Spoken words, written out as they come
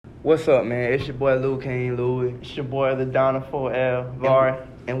What's up, man? It's your boy Lou King Louis. It's your boy, the Donna 4L, Vari.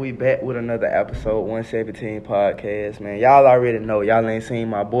 And we back with another episode, 117 podcast, man. Y'all already know. Y'all ain't seen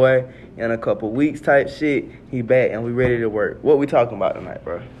my boy in a couple weeks type shit. He back and we ready to work. What we talking about tonight,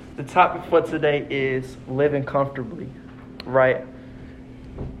 bro? The topic for today is living comfortably, right?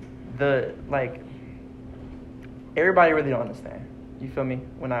 Everybody really don't understand. You feel me?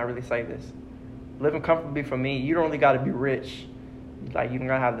 When I really say this. Living comfortably for me, you don't really got to be rich. Like, you don't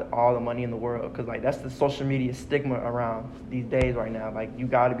got to have all the money in the world. Because, like, that's the social media stigma around these days right now. Like, you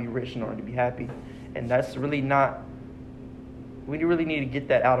got to be rich in order to be happy. And that's really not... We really need to get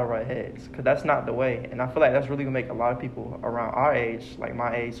that out of our heads. Because that's not the way. And I feel like that's really going to make a lot of people around our age, like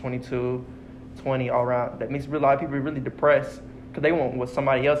my age, 22, 20, all around, that makes a lot of people really depressed. Because they want what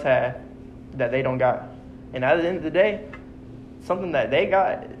somebody else had that they don't got. And at the end of the day, something that they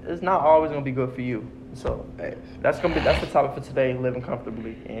got is not always going to be good for you. So that's the topic for today, living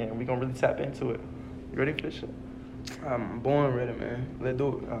comfortably, and we're gonna really tap into it. You ready for this shit? I'm born ready, man. Let's do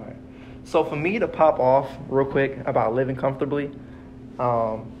it. All right. So for me to pop off real quick about living comfortably,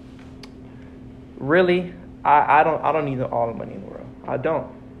 really, I don't need all the money in the world. I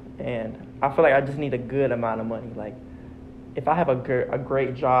don't, and I feel like I just need a good amount of money. Like, if I have a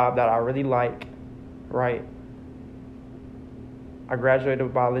great job that I really like, right? I graduated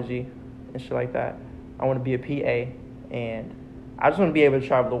with biology and shit like that. I want to be a PA, and I just want to be able to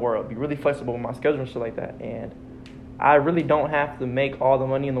travel the world, be really flexible with my schedule and shit like that. And I really don't have to make all the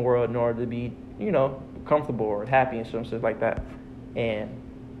money in the world in order to be, comfortable or happy and shit like that. And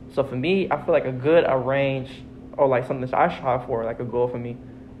so for me, I feel like a good range, or like something that I strive for, like a goal for me,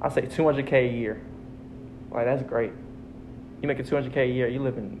 I say $200K a year. Like, that's great. You make a $200K a year, you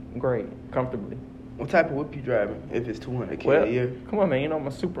living great, comfortably. What type of whip you driving if it's $200K a year? Come on, man. I'm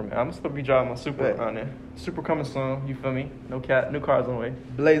a super, man. I'm still be driving my super around there. Super coming soon. You feel me? No cap. New cars on the way.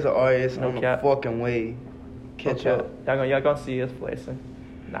 Blazer RS no on cap. The fucking way. Catch up. Y'all gonna see us flexing.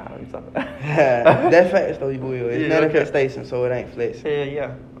 Nah, let me talk about That's facts though, you will. It's manifestation, so it ain't flexing.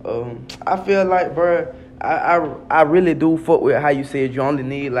 Yeah. I feel like, bro, I really do fuck with how you said you only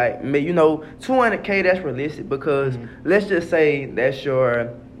need like, $200K. That's realistic because let's just say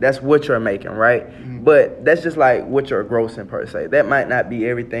that's what you're making, right? Mm-hmm. But that's just like what you're grossing per se. That might not be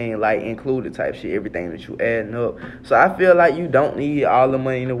everything like included type shit, everything that you adding up. So I feel like you don't need all the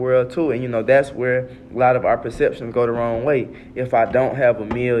money in the world too. And that's where a lot of our perceptions go the wrong way. If I don't have a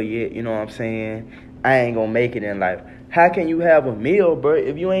meal yet, you know what I'm saying, I ain't gonna make it in life. How can you have a meal, bro,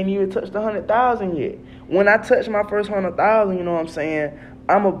 if you ain't even touched 100,000 yet? When I touch my first 100,000, you know what I'm saying,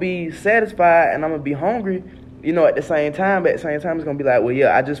 I'm gonna be satisfied and I'm gonna be hungry. At the same time, it's going to be like, well,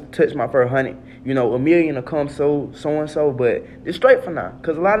 yeah, I just touched my first 100. A million will come so-and-so, but it's straight for now.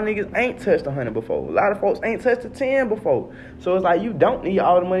 Because a lot of niggas ain't touched 100 before. A lot of folks ain't touched 10 before. So it's like you don't need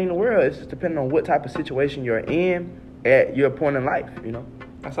all the money in the world. It's just depending on what type of situation you're in at your point in life,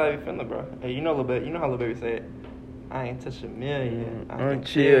 That's how you feeling, bro. Hey, how Lil Baby said, I ain't touched a million. I don't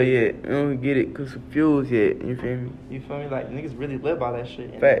chill yet. I don't get it confused yet. You feel me? You feel me? Like, niggas really live by that shit.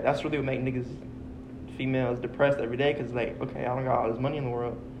 And fact. That's really what make niggas... females depressed every day because, like, okay, I don't got all this money in the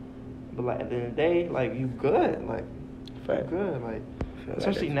world, but, like, at the end of the day, like, you good, like, you good, like,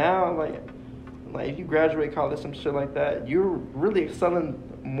 especially now, like, if you graduate college, some shit like that, you're really excelling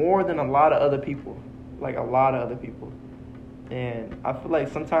more than a lot of other people, and I feel like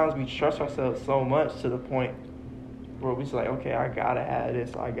sometimes we trust ourselves so much to the point where we just like, okay, I gotta have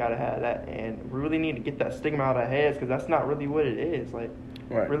this, I gotta have that, and we really need to get that stigma out of our heads because that's not really what it is, like.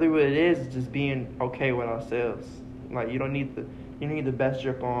 Right. Really what it is just being okay with ourselves. Like, you need the best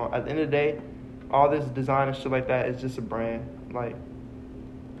drip on. At the end of the day, all this design and shit like that is just a brand. Like,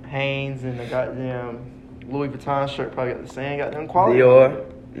 Hanes and the goddamn Louis Vuitton shirt probably got the same goddamn quality. Dior,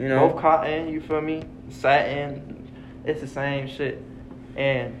 Both cotton, you feel me? Satin, it's the same shit.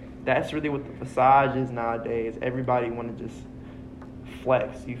 And that's really what the facade is nowadays. Everybody want to just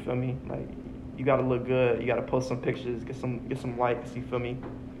flex, you feel me? Like, you gotta look good. You gotta post some pictures, get some likes. You feel me?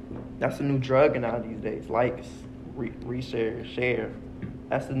 That's the new drug now these days. Likes, reshare, share.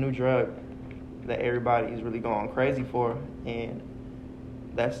 That's the new drug that everybody is really going crazy for, and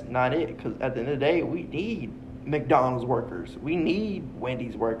that's not it. Because at the end of the day, we need McDonald's workers. We need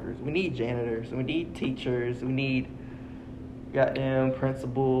Wendy's workers. We need janitors. We need teachers. We need goddamn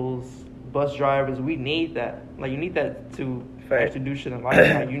principals, bus drivers. We need that. Like, you need that to actually do shit in life.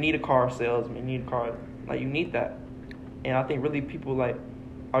 Like, you need a car salesman. You need a car. Like, you need that. And I think really people like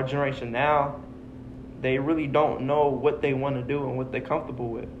our generation now, they really don't know what they want to do and what they're comfortable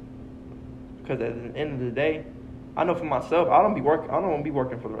with. Because at the end of the day, I know for myself, I don't want to be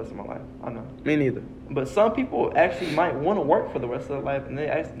working for the rest of my life. I know. Me neither. But some people actually might want to work for the rest of their life,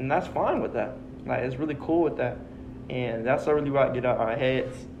 and that's fine with that. Like, it's really cool with that, and that's really what I get out of our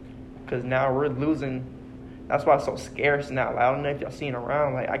heads, because now we're losing. That's why it's so scarce now. Like, I don't know if y'all seen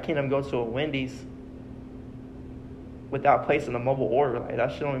around. Like, I can't even go to a Wendy's without placing a mobile order. Like,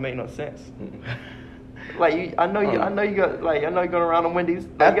 that shit don't make no sense. Like, I know you got, like, I know you going around the Wendy's.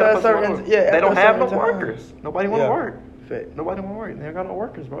 Like, After a certain, they don't have no time. workers. Nobody want to work. Fact. Nobody want to work. They ain't got no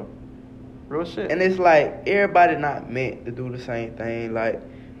workers, bro. Real shit. And it's like everybody not meant to do the same thing. Like,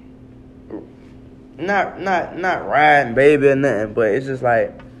 not riding baby or nothing, but it's just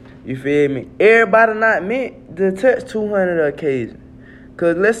like, you feel me? Everybody not meant to touch 200 occasion.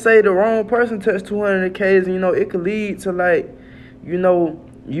 Cause let's say the wrong person touch 200 occasion, you know, it could lead to like, you know,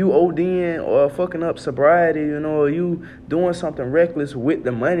 you ODing or fucking up sobriety, you know, or you doing something reckless with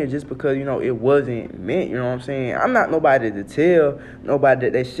the money just because, you know, it wasn't meant, you know what I'm saying? I'm not nobody to tell nobody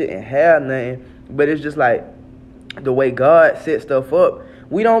that they shouldn't have nothing, but it's just like the way God set stuff up,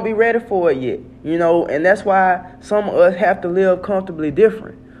 we don't be ready for it yet, you know, and that's why some of us have to live comfortably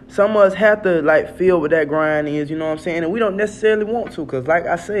different. Some of us have to, like, feel what that grind is, you know what I'm saying? And we don't necessarily want to because, like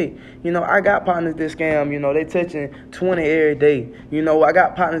I say, you know, I got partners that scam, you know, they touching 20 every day. You know, I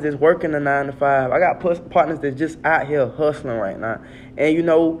got partners that's working a 9 to 5. I got partners that's just out here hustling right now. And, you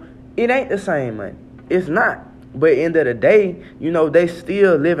know, it ain't the same money. It's not. But end of the day, you know, they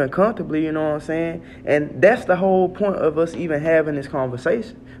still living comfortably, you know what I'm saying? And that's the whole point of us even having this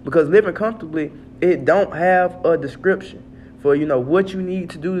conversation. Because living comfortably, it don't have a description for, you know, what you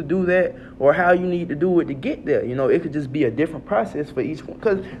need to do that or how you need to do it to get there. You know, it could just be a different process for each one.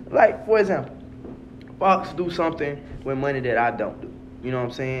 Because, like, for example, Fox do something with money that I don't do. You know what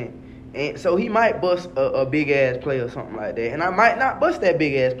I'm saying? And so he might bust a big-ass play or something like that. And I might not bust that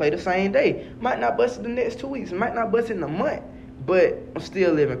big-ass play the same day. Might not bust it the next 2 weeks. Might not bust it in a month. But I'm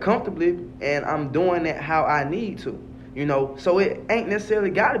still living comfortably, and I'm doing it how I need to. You know, so it ain't necessarily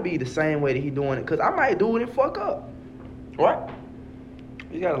got to be the same way that he doing it. Because I might do it and fuck up. What?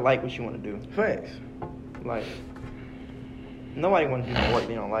 You gotta like what you want to do. Facts. Like, nobody want to do no work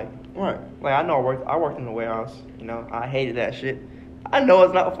they don't like. Right. Like, I know I worked in the warehouse. You know, I hated that shit. I know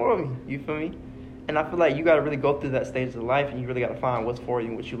it's not for me. You feel me? And I feel like you gotta really go through that stage of life, and you really gotta find what's for you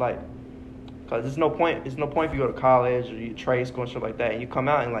and what you like. Cause there's no point. There's no point if you go to college or you trade school and shit like that, and you come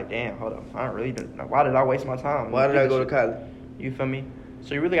out and like, damn, hold up, I don't really do. Why did I waste my time? Why did I go to college? You feel me?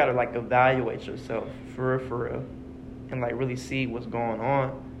 So you really gotta like evaluate yourself for real. And like really see what's going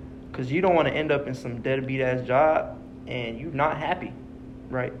on, because you don't want to end up in some deadbeat ass job and you're not happy,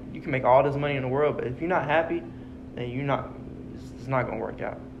 right? You can make all this money in the world, but if you're not happy, then it's not gonna work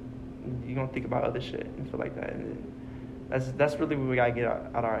out. You're gonna think about other shit and feel like that. And that's really what we gotta get out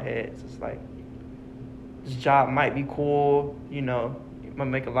of our heads. It's like, this job might be cool, you know, you might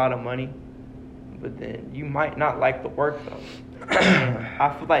make a lot of money, but then you might not like the work though. And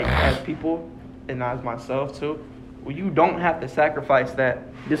I feel like as people, and as myself too, well, you don't have to sacrifice that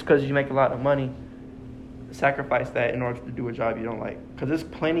just because you make a lot of money. Sacrifice that in order to do a job you don't like. Because there's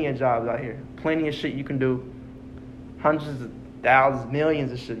plenty of jobs out here. Plenty of shit you can do. Hundreds of thousands,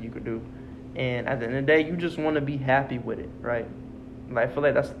 millions of shit you could do. And at the end of the day, you just want to be happy with it, right? Like, I feel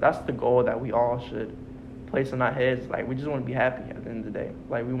like that's the goal that we all should place in our heads. Like, we just want to be happy at the end of the day.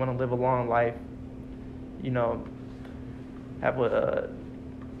 Like, we want to live a long life. You know, have a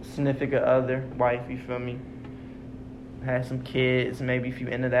significant other, wife, you feel me? Have some kids, maybe if you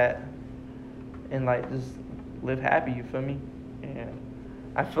into that, and like just live happy, you feel me? And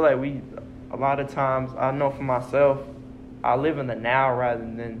I feel like a lot of times, I know for myself, I live in the now rather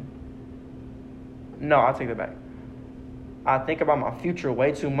than, no, I'll take that back. I think about my future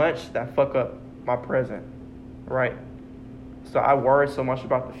way too much that fuck up my present, right? So I worry so much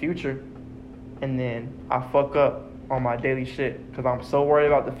about the future, and then I fuck up on my daily shit because I'm so worried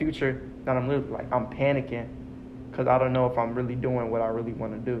about the future that I'm literally like, I'm panicking. Because I don't know if I'm really doing what I really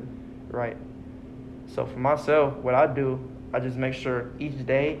want to do, right? So for myself, what I do, I just make sure each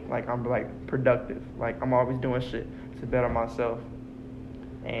day, like, I'm, like, productive. Like, I'm always doing shit to better myself.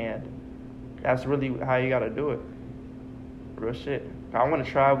 And that's really how you got to do it. Real shit. I want to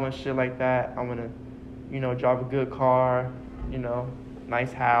travel and shit like that. I want to, you know, drive a good car, you know,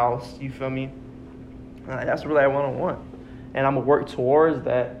 nice house, you feel me? That's really what I want. And I'm going to work towards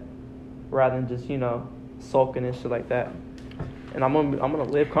that rather than just, you know, sulking and shit like that. And I'm gonna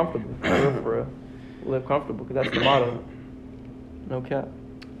live comfortable, for real. Live comfortable, because that's the motto. No cap.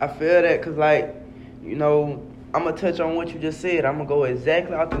 I feel that, because, like, you know, I'm gonna touch on what you just said. I'm gonna go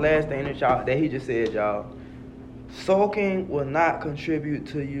exactly off the last thing that he just said, y'all. Sulking will not contribute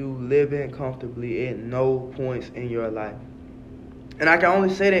to you living comfortably at no points in your life. And I can only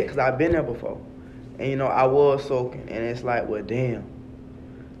say that because I've been there before. And, you know, I was sulking. And it's like, well, damn,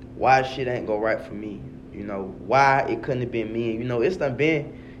 why shit ain't go right for me? You know, why it couldn't have been me? You know, it's done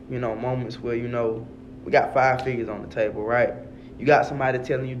been, you know, moments where, you know, we got 5 figures on the table, right? You got somebody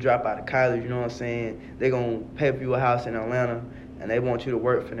telling you drop out of college, you know what I'm saying? They're going to pay for you a house in Atlanta, and they want you to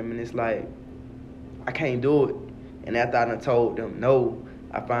work for them. And it's like, I can't do it. And after I done told them no,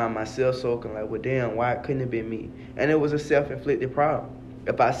 I find myself sulking like, well, damn, why couldn't it be me? And it was a self-inflicted problem.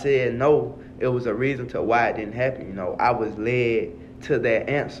 If I said no, it was a reason to why it didn't happen. You know, I was led to that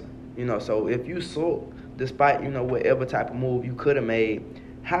answer. You know, so if you sulk, despite, you know, whatever type of move you could have made,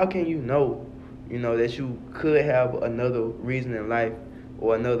 how can you know, that you could have another reason in life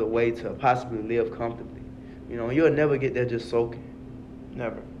or another way to possibly live comfortably? You know, you'll never get there just sulking.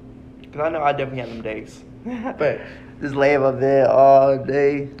 Never. Because I know I definitely have them days. But just lay up there all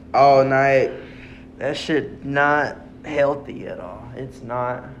day, all night. That shit not healthy at all. It's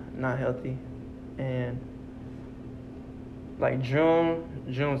not healthy. And like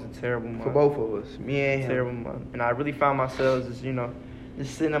June's a terrible month. For both of us, me and him. Terrible month. And I really found myself just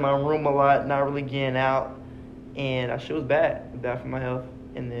sitting in my room a lot, not really getting out. And that shit was bad for my health.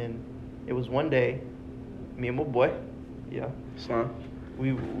 And then it was one day, me and my boy, Son.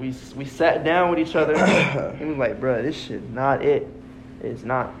 We sat down with each other and we was like, bro, this shit not it. It's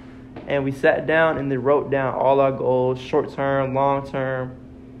not. And we sat down and then wrote down all our goals, short term, long term,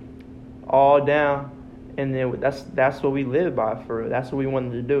 all down. And then that's what we live by for real. That's what we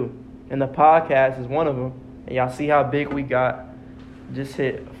wanted to do. And the podcast is one of them. And y'all see how big we got. Just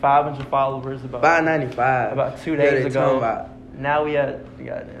hit 500 followers about 595. About 2 days ago. Now we got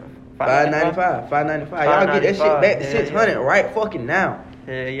 595. Y'all get that shit back to 600 right fucking now.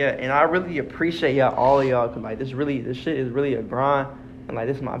 Yeah. And I really appreciate all of y'all, because like this shit is really a grind, and like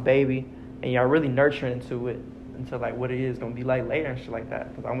this is my baby, and y'all really nurturing into it, into like what it is gonna be like later and shit like that.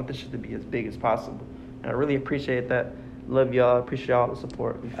 Because I want this shit to be as big as possible, and I really appreciate that. Love y'all. Appreciate all the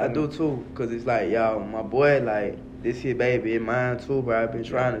support. I do too, because it's like, y'all, my boy, like, this here baby, it's mine too, bro. I've been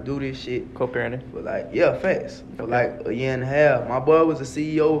trying to do this shit. Co-parenting. For like, facts. For like a year and a half. My boy was a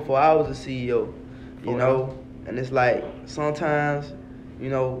CEO before I was a CEO, you know? And it's like, sometimes,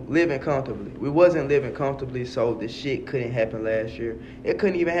 living comfortably. We wasn't living comfortably, so the shit couldn't happen last year. It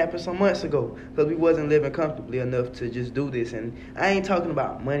couldn't even happen some months ago, because we wasn't living comfortably enough to just do this. And I ain't talking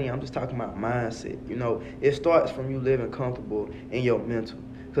about money, I'm just talking about mindset. It starts from you living comfortable in your mental.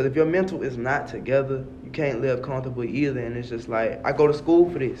 Because if your mental is not together, you can't live comfortably either. And it's just like, I go to school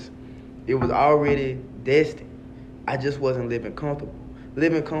for this. It was already destined. I just wasn't living comfortable.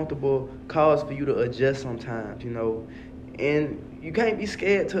 Living comfortable calls for you to adjust sometimes, And you can't be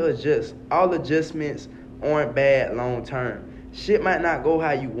scared to adjust. All adjustments aren't bad long term. Shit might not go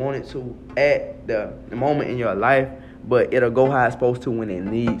how you want it to at the moment in your life, but it'll go how it's supposed to when it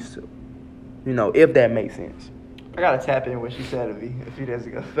needs to. If that makes sense. I gotta tap in what she said to me a few days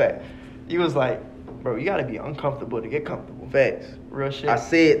ago. Facts. You was like, bro, you gotta be uncomfortable to get comfortable. Facts. Real shit. I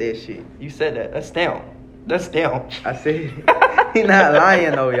said that shit. You said that. That's down. I said it. He not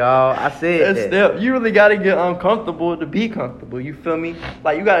lying though, y'all. I said that's that. You really gotta get uncomfortable to be comfortable. You feel me?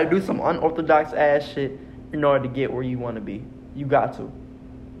 Like, you gotta do some unorthodox ass shit in order to get where you want to be. You got to.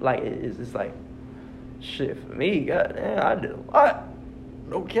 Like, it's just like, shit, for me, goddamn, I did a lot.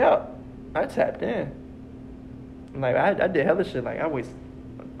 No cap. I tapped in. Like, I did hella shit. Like, I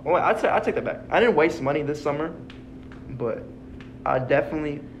take that back. I didn't waste money this summer, but I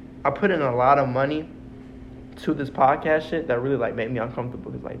put in a lot of money to this podcast shit that really, like, made me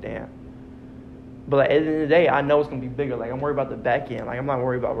uncomfortable. It's like, damn. But, like, at the end of the day, I know it's going to be bigger. Like, I'm worried about the back end. Like, I'm not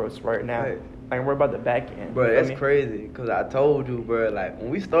worried about what's right now. Right. Like, I'm worried about the back end. Bro, that's crazy. Because I told you, bro, like, when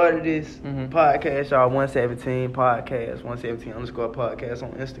we started this podcast, y'all, 117 podcast, 117_podcast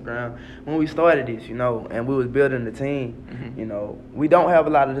on Instagram. When we started this, and we was building the team, we don't have a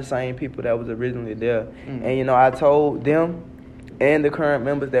lot of the same people that was originally there. And, I told them and the current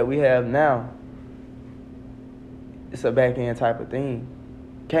members that we have now, it's a back end type of thing.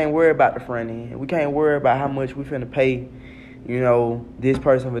 Can't worry about the front end. We can't worry about how much we finna pay, this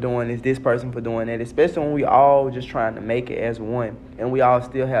person for doing this person for doing that, especially when we all just trying to make it as one, and we all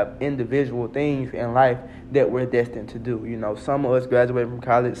still have individual things in life that we're destined to do. Some of us graduated from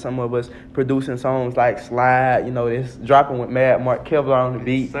college, some of us producing songs like Slide, this dropping with Mad Mark Kevlar on the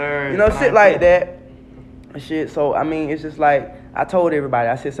beat, shit like that. Shit, so, I mean, it's just like, I told everybody,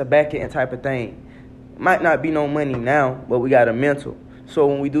 I said it's a back end type of thing. Might not be no money now, but we got a mental. So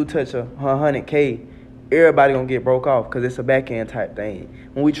when we do touch 100K, everybody gonna get broke off because it's a back end type thing.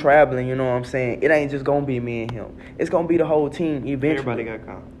 When we traveling, you know what I'm saying, it ain't just gonna be me and him. It's gonna be the whole team eventually. Everybody gotta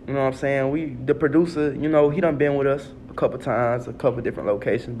come. You know what I'm saying? The producer, you know, he done been with us a couple times, a couple different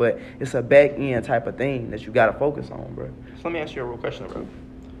locations, but it's a back end type of thing that you gotta focus on, bro. So let me ask you a real question, bro.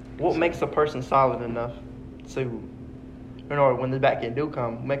 What makes a person solid enough to, in order when the back end do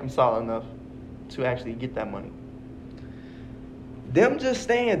come, make them solid enough to actually get that money? Them just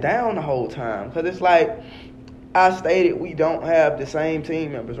staying down the whole time. Because it's like I stated, we don't have the same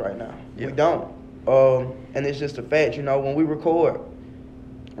team members right now. Yeah. We don't. And it's just a fact, you know, when we record,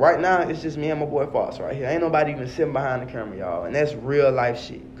 right now it's just me and my boy Fox right here. Ain't nobody even sitting behind the camera, y'all. And that's real life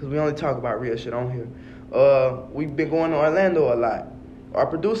shit. Because we only talk about real shit on here. We've been going to Orlando a lot. Our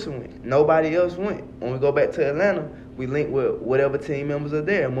producer went. Nobody else went. When we go back to Atlanta, we link with whatever team members are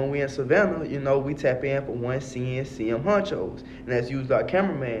there. And when we in Savannah, you know, we tap in for one CM Honchos. And that's usually our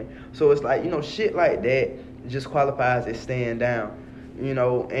cameraman. So it's like, you know, shit like that just qualifies as staying down. You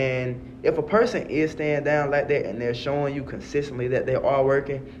know, and if a person is staying down like that and they're showing you consistently that they are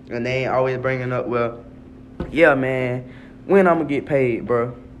working and they ain't always bringing up, well, yeah, man, when I'm going to get paid, bro?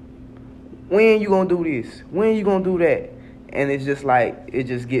 When you going to do this? When you going to do that? And it's just like, it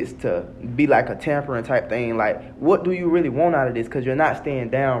just gets to be like a tampering type thing. Like, what do you really want out of this? Because you're not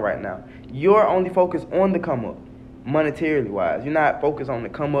staying down right now. You're only focused on the come up, monetarily wise. You're not focused on the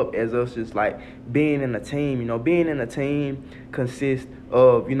come up as us just like being in a team. You know, being in a team consists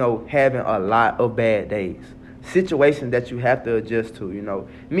of, you know, having a lot of bad days. Situations that you have to adjust to, you know.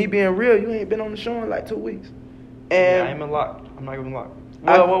 Me being real, you ain't been on the show in like 2 weeks. And I ain't been locked. I'm not even locked.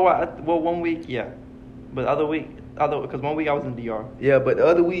 Well, 1 week, yeah. But because 1 week I was in DR. Yeah, but the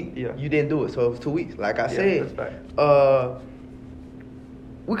other week, yeah, you didn't do it, so it was 2 weeks. Like I said, that's fact.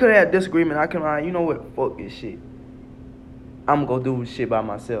 We could have had disagreement. I can lie, you know what? Fuck this shit. I'm gonna go do shit by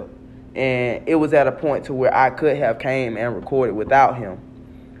myself. And it was at a point to where I could have came and recorded without him,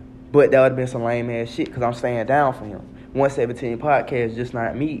 but that would have been some lame ass shit because I'm staying down for him. 117 podcast just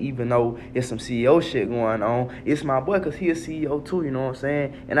not me, even though it's some CEO shit going on. It's my boy because he a CEO too, you know what I'm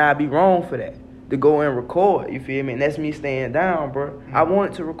saying? And I'd be wrong for that. To go and record, you feel me? And that's me staying down, bro. Mm-hmm. I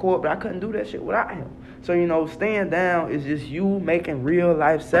wanted to record, but I couldn't do that shit without him. So, you know, staying down is just you making real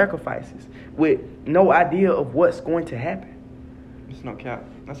life sacrifices with no idea of what's going to happen. It's no cap.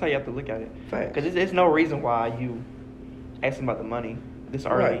 That's how you have to look at it. Facts. Because there's no reason why you asking about the money this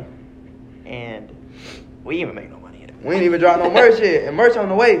early, right. And we ain't even make no money yet. We ain't even drop no merch yet, and merch on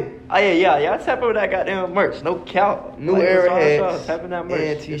the way. Oh yeah. Tap over that goddamn merch. No cap. New era hats tapping that merch.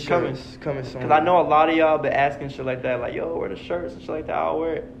 And t-shirts coming soon. Because I know a lot of y'all been asking shit like that, like, yo, wear the shirts and shit like that. I'll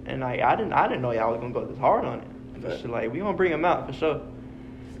wear it. And like, I didn't know y'all was gonna go this hard on it. But shit, like, we gonna bring them out for sure.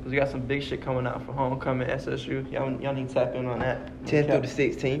 Because we got some big shit coming out for homecoming, SSU. Y'all need to tap in on that. 10th through the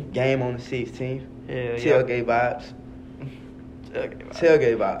 16th. Game on the 16th. Yeah. Tailgate vibes.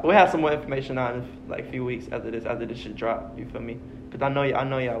 Tailgate vibes. We'll have some more information on in like a few weeks after this shit drop. You feel me? Because I know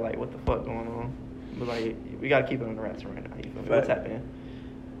y'all like, what the fuck going on. But like, we gotta keep it on the rats right now. You feel me? We'll tap in.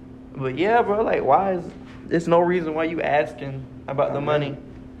 But yeah, bro, like, why is there's no reason why you asking about the money,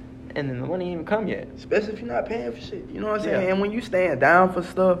 and then the money ain't even come yet? Especially if you're not paying for shit. You know what I'm saying? And when you stand down for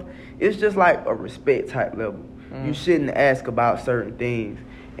stuff, it's just like a respect type level. You shouldn't ask about certain things.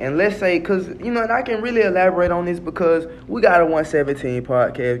 And let's say, because, you know, and I can really elaborate on this because we got a 117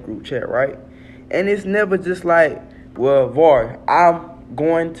 podcast group chat, right? And it's never just like, well, Var, we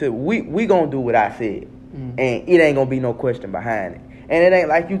gonna do what I said. And it ain't gonna be no question behind it. And it ain't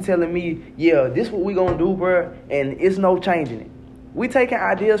like you telling me, yeah, this what we gonna do, bro, and it's no changing it. We taking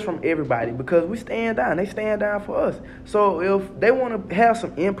ideas from everybody because we stand down. They stand down for us. So if they want to have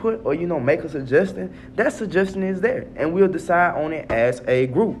some input or, you know, make a suggestion, that suggestion is there. And we'll decide on it as a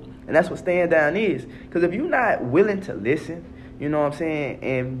group. And that's what stand down is. Because if you're not willing to listen, you know what I'm saying,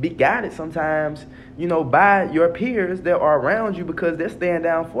 and be guided sometimes, you know, by your peers that are around you because they're staying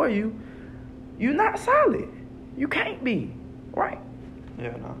down for you, you're not solid. You can't be, right?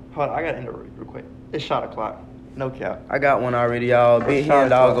 Yeah, no. Hold on, I got to end it real quick. It's shot o'clock. No cap. I got one already, y'all. Big Hen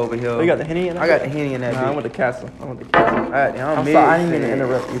Dog over here. You got the Henny in that? I got the Henny in that. Nah, I went to Castle. All right, I'm sorry, I didn't mean to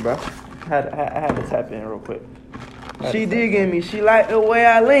interrupt you, bro. I had to tap in real quick. She digging me. She like the way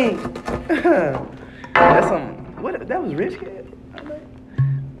I lean. That's some. What? That was Rich Kid. I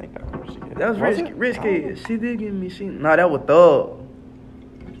think that was Rich Kid. That was Rich Kid. She digging me. Nah, that was Thug.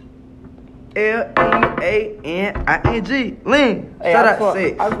 Leaning. Lean. Hey, Shout out to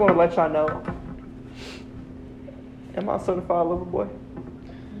Six. I just want to let y'all know. Am I certified lover boy?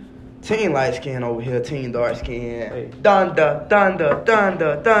 Team light skin over here, team dark skin. Hey. Thunder.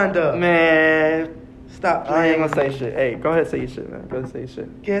 Man, Stop I ain't playing. gonna say shit. Hey, go ahead, say your shit, man. Go ahead, say your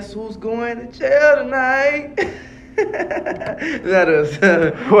shit. Guess who's going to jail tonight? That is.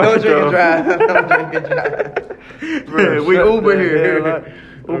 What, Don't drink bro? and drive. Don't drink and drive. Bro, We shut Uber the here. hell up.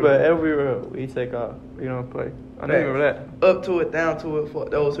 Uber everywhere. We take off. We don't play. I don't remember that. Up to it, down to it. For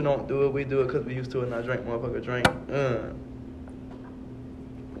those who don't do it, we do it because we used to it. Not drink, motherfucker, drink.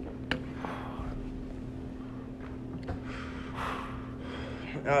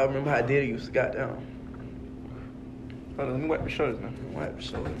 I remember how Diddy used to got down. Hold on, let me wipe my shoulders, man. Wipe your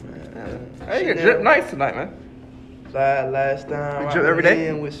shoulders, man. Hey, you drip nice tonight, man. Last time. You drip every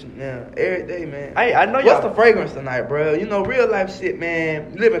day? With Chanel. Every day, man. Hey, I know What's y'all. the fragrance tonight, bro? You know, real life shit,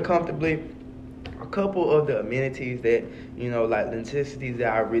 man. Living comfortably. A couple of the amenities that, you know, like necessities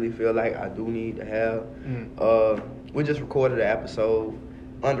that I really feel like I do need to have. We just recorded an episode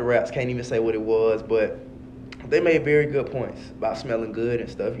under wraps. Can't even say what it was, but they made very good points about smelling good and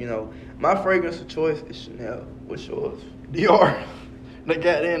stuff. You know, my fragrance of choice is Chanel. What's yours? Dior. They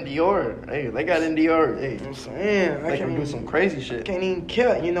got in Dior. Hey, they got in Dior. Hey, You know what I'm saying? they can do some crazy shit. Can't even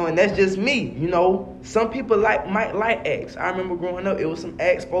care, you know, and that's just me, you know. Some people might like Axe. I remember growing up, it was some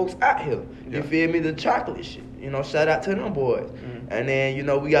Axe folks out here. Yeah. You feel me? The chocolate shit. You know, shout out to them boys. And then, you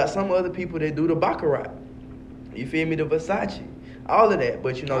know, we got some other people that do the Baccarat. You feel me? The Versace. All of that.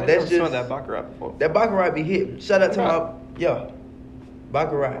 But, you know, I that's never just... smelled that Baccarat before. That Baccarat be hitting. Shout out to my... Yeah.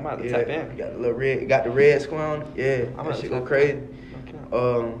 Baccarat. I'm about to yeah. tap in. Got the little red... Got the red square on it. Yeah. I'm That about shit to go tap crazy. in.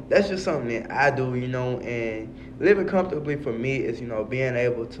 That's just something that I do, you know, and living comfortably for me is, you know, being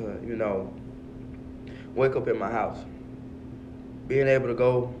able to, you know, wake up in my house, being able to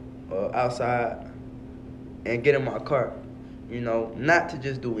go outside and get in my car, you know, not to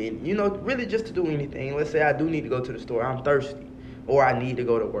just do any, you know, really just to do anything. Let's say I do need to go to the store, I'm thirsty, or I need to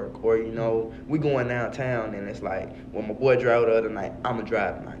go to work, or, you know, we going downtown and it's like, well, my boy drove the other night, I'm going to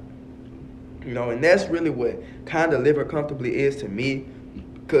drive tonight. You know, and that's really what kind of living comfortably is to me.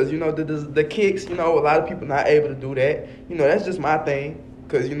 Because, you know, the kicks, you know, a lot of people not able to do that. You know, that's just my thing.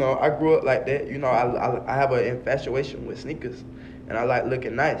 Because, you know, I grew up like that. You know, I have an infatuation with sneakers. And I like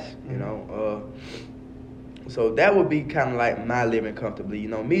looking nice, you know. So that would be kind of like my living comfortably. You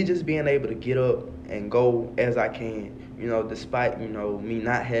know, me just being able to get up and go as I can. You know, despite, you know, me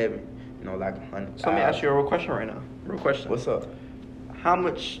not having, you know, like $100,000. So let me ask you a real question right now. Real question. What's up? How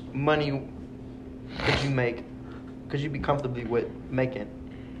much money could you be comfortably with making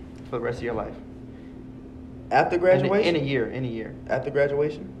for the rest of your life? After graduation? In a year. After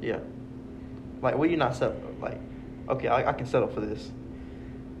graduation? Yeah. Like, will you not settle? Like, okay, I can settle for this.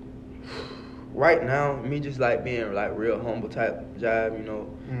 Right now, me just like being like real humble type job, you know,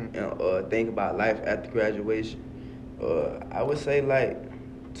 and think about life after graduation. I would say like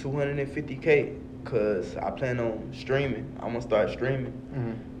 $250K, cause I plan on streaming. I'm gonna start streaming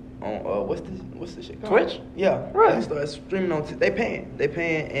on what's the shit called? Twitch? Yeah, Right. I start streaming on. They paying,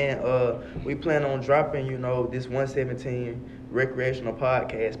 and we plan on dropping, you know, this 117 recreational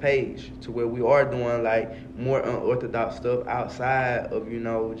podcast page to where we are doing like more unorthodox stuff outside of, you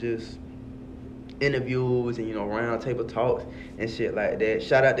know, just interviews and, you know, round table talks and shit like that.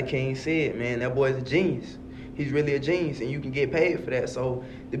 Shout out to King Sid, man. That boy's a genius. He's really a genius, and you can get paid for that. So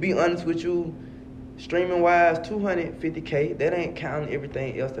to be honest with you, streaming wise, $250K, that ain't counting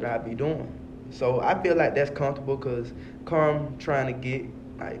everything else that I be doing. So I feel like that's comfortable, because Carm trying to get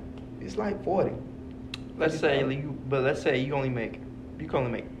like, it's like 40. Let's say you can only make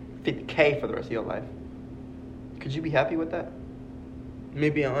 $50K for the rest of your life. Could you be happy with that? Me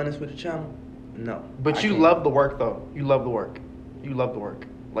being honest with the channel, no. But I you can't. love the work though. You love the work.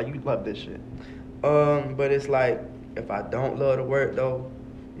 Like, you love this shit. But it's like, if I don't love the work though,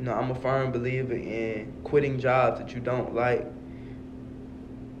 you know, I'm a firm believer in quitting jobs that you don't like.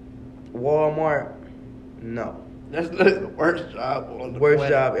 Walmart, no. That's the worst job on the Worst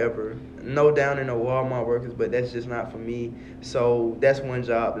planet. job ever. No down in the Walmart workers, but that's just not for me. So that's one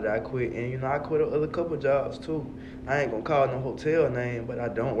job that I quit. And, you know, I quit other couple jobs too. I ain't gonna call no hotel name, but I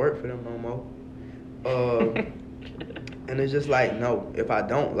don't work for them no more. And it's just like, no, if I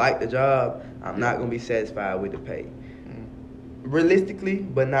don't like the job, I'm not gonna be satisfied with the pay. Realistically,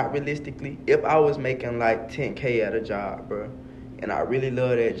 but not realistically, if I was making like 10K at a job, bro, and I really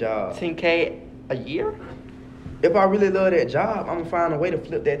love that job. 10K a year? If I really love that job, I'm gonna find a way to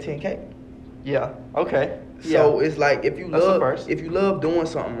flip that 10K. Yeah. Okay. So it's like, if you That's the love first. if you love doing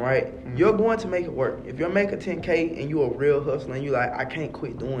something right, you're going to make it work. If you're making 10K and you're a real hustler and you like, I can't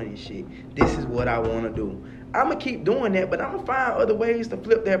quit doing this shit. This is what I want to do. I'm gonna keep doing that, but I'm gonna find other ways to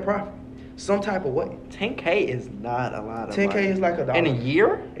flip that profit, some type of way. 10K is not a lot of 10K money. is like $1 in a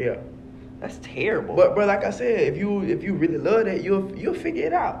year. Yeah. That's terrible. But like I said, if you really love that, you'll figure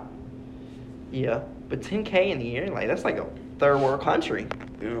it out. Yeah. But 10K in a year, like that's like a third world country.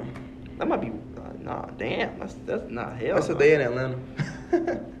 Yeah. That might be nah. Damn, that's not hell. That's no. a day in Atlanta.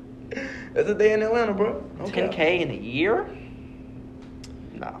 That's a day in Atlanta, bro. Okay. 10K in a year?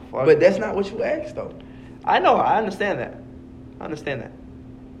 Nah, fuck. But that's not what you asked, though. I know. I understand that.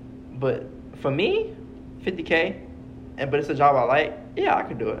 But for me, 50K, but it's a job I like. Yeah, I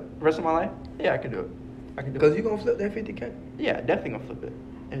could do it. The rest of my life, yeah, I could do it. Because you gonna flip that 50K. Yeah, definitely gonna flip it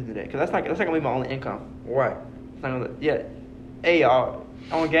end of the day. Because that's not gonna be my only income. Right. It's not gonna. Yeah. Hey y'all,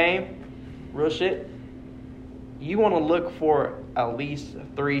 on game, real shit. You want to look for at least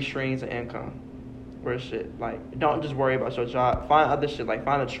 3 streams of income. Real shit. Like, don't just worry about your job. Find other shit. Like,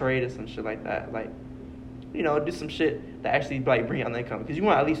 find a trade or some shit like that. Like, you know, do some shit that actually like bring out the income. Because you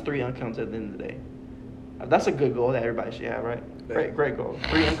want at least 3 incomes at the end of the day. That's a good goal that everybody should have, right? Great goal.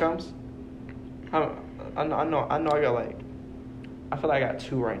 3 incomes. I know. I got like. I feel like I got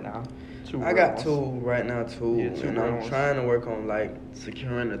 2 right now. I got 2 right now too, Yeah, 2 and I'm trying to work on like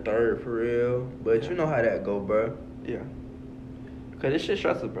securing the 3rd for real. But you know how that go, bro. Yeah. Cause this shit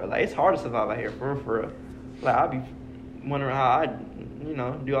stressful, bro. Like it's hard to survive out here, for real. Like I be wondering how I,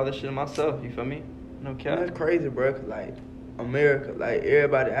 do all this shit myself. You feel me? No cap. That's crazy, bro. 'Cause like America, like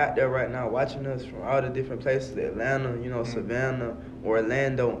everybody out there right now watching us from all the different places, Atlanta, Savannah,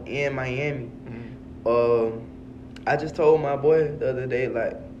 Orlando, and Miami. I just told my boy the other day,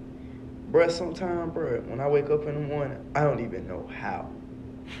 like, bruh, sometimes, bruh, when I wake up in the morning, I don't even know how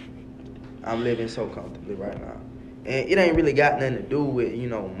I'm living so comfortably right now. And it ain't really got nothing to do with,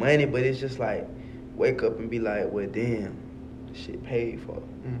 money, but it's just like, wake up and be like, well, damn, this shit paid for.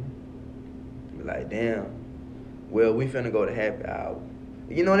 Be like, damn, well, we finna go to happy hour.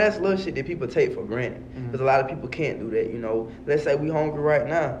 That's little shit that people take for granted. Because a lot of people can't do that, Let's say we hungry right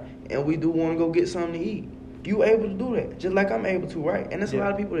now, and we do want to go get something to eat. You able to do that, just like I'm able to, right? And there's a lot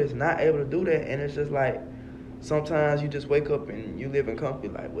of people that's not able to do that, and it's just like, sometimes you just wake up and you live in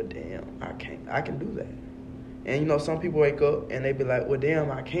comfort, like, well, damn, I can do that. And, some people wake up and they be like, well, damn,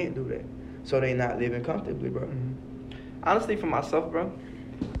 I can't do that. So they not living comfortably, bro. Honestly, for myself, bro,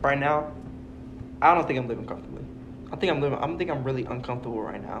 right now, I don't think I'm living comfortably. I think I'm really uncomfortable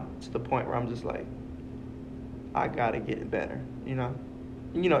right now, to the point where I'm just like, I gotta get it better, You're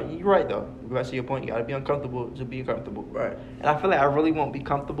right, though. Back to your point, you gotta be uncomfortable to be comfortable. Right. And I feel like I really won't be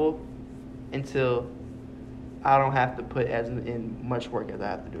comfortable until I don't have to put as in much work as I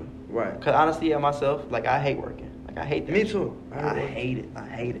have to do. Right. Because honestly, myself, like, I hate working. Like, I hate that. Me too. I hate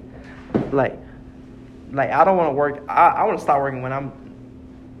it. Like I don't want to work. I want to start working when I'm.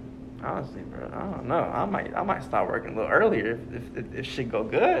 Honestly, bro, I don't know. I might start working a little earlier if shit go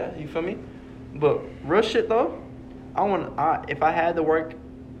good. You feel me? But real shit though, if I had to work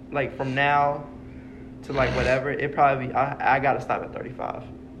like from now to like whatever, it probably be, I gotta stop at 35.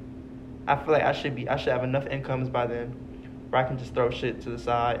 I feel like I should have enough incomes by then where I can just throw shit to the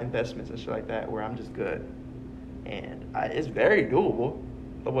side, investments and shit like that, where I'm just good. And it's very doable.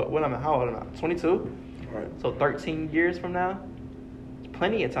 But how old am I? 22. Right. So 13 years from now, it's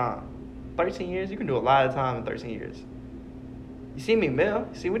plenty of time. 13 years, you can do a lot of time in 13 years. You see Meek Mill?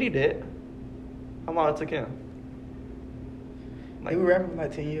 You see what he did? How long it took him? He was rapping for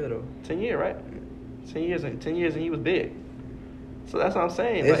like 10 years though. 10 years, right? 10 years and he was big. So that's what I'm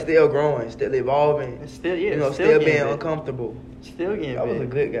saying. It's still growing, still evolving. It's still still being big. uncomfortable. Still getting That big. was a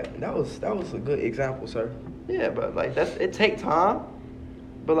good guy. That was a good example, sir. Yeah, but like it take time.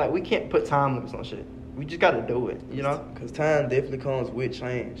 But like we can't put time limits on shit. We just gotta do it, Because time definitely comes with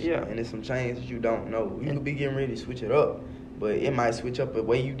change. Yeah. And there's some change that you don't know. You could be getting ready to switch it up, but it might switch up a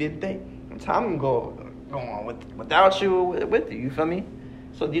way you didn't think. Time can go on without you, with you. You feel me?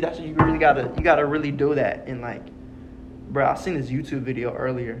 So that's what you gotta really do that. And like, bro, I seen this YouTube video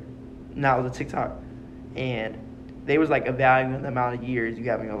earlier. Now it was a TikTok, and they was like evaluating the amount of years you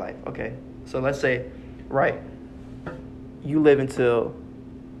have in your life. Okay, so let's say, right, you live until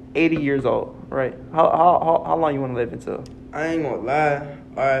 80 years old, right? How long you want to live until? I ain't gonna lie.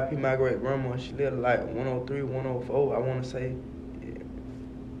 R.I.P. my great grandma. She lived like 103, 104. I want to say.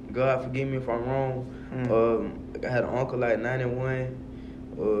 God forgive me if I'm wrong. I had an uncle like 91.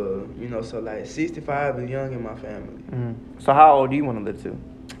 So like 65 is young in my family. So how old do you want to live to?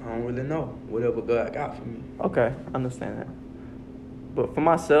 I don't really know. Whatever God got for me. Okay, I understand that. But for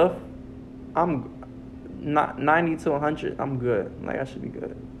myself, I'm not 90 to 100. I'm good. Like I should be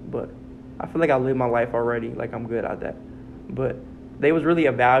good. But I feel like I lived my life already. Like I'm good at that. But they was really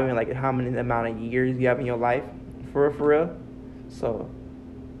evaluating like how many amount of years you have in your life, for real. So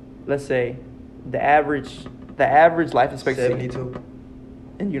let's say the average life expectancy 72.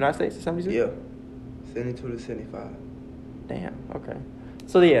 in the United States is 72? Yeah. 72 to 75. Damn, okay.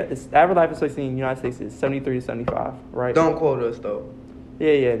 So yeah, it's average life expectancy in the United States is 73 to 75, right? Don't quote us though.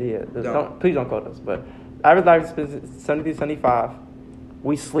 Yeah. Please don't quote us. But average life expectancy is 73 to 75.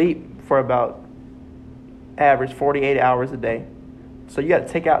 We sleep for about average 48 hours a day. So you got to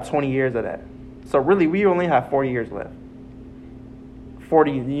take out 20 years of that. So really, we only have 40 years left.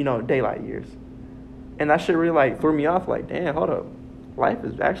 40, daylight years. And that shit really like threw me off. Like, damn, hold up, life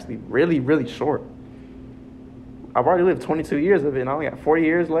is actually really, really short. I've already lived 22 years of it, and I only got 40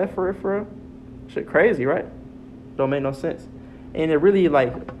 years left for real. Shit, crazy, right? Don't make no sense. And it really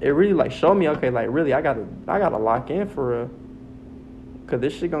showed me, okay, like really, I gotta lock in for real, cause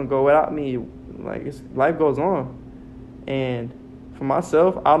this shit gonna go without me. Like life goes on, and for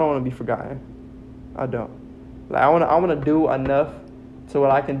myself, I don't want to be forgotten. I don't. Like I wanna do enough to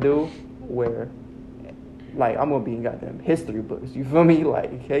what I can do where, like I'm gonna be in goddamn history books. You feel me?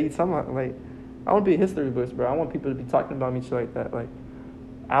 Like, hey, you talking about like. I want to be in history books, bro. I want people to be talking about me shit like that. Like,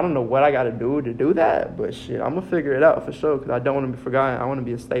 I don't know what I got to do that, but shit, I'm going to figure it out for sure because I don't want to be forgotten. I want to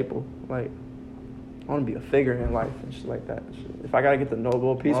be a staple. Like, I want to be a figure in life and shit like that. Shit. If I got to get the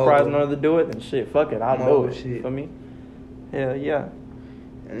Nobel Peace Prize in order to do it, then shit, fuck it. I'll do it. Shit. For me? Hell yeah.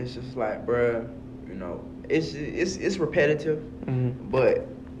 And it's just like, bro, it's repetitive, but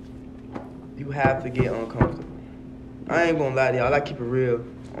you have to get uncomfortable. I ain't going to lie to y'all. I keep it real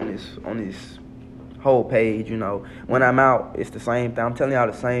on this whole page, when I'm out, it's the same thing. I'm telling y'all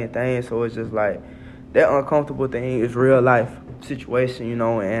the same thing, so it's just like that uncomfortable thing is real life situation,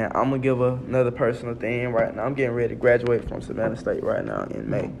 and I'm gonna give another personal thing right now. I'm getting ready to graduate from Savannah State right now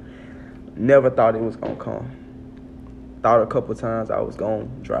in May. Never thought it was gonna come. Thought a couple times I was gonna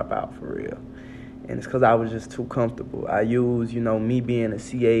drop out for real. And it's because I was just too comfortable. I used, me being a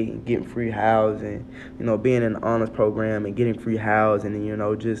CA and getting free housing, being in the honors program and getting free housing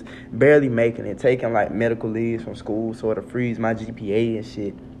and, just barely making it, taking, like, medical leaves from school sort of freeze my GPA and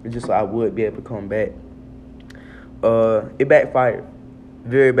shit, just so I would be able to come back. It backfired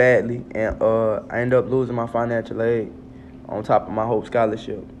very badly, and I ended up losing my financial aid on top of my Hope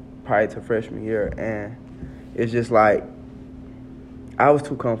Scholarship prior to freshman year, and it's just like I was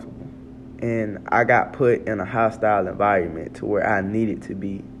too comfortable. And I got put in a hostile environment to where I needed to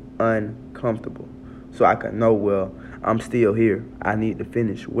be uncomfortable so I could know, well, I'm still here. I need to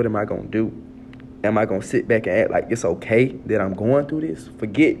finish. What am I going to do? Am I going to sit back and act like it's okay that I'm going through this?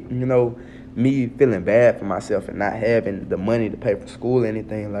 Forget, me feeling bad for myself and not having the money to pay for school or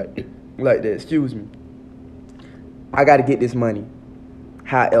anything like that. Excuse me. I got to get this money.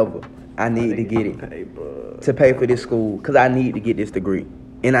 However, I need to get it to pay for this school because I need to get this degree.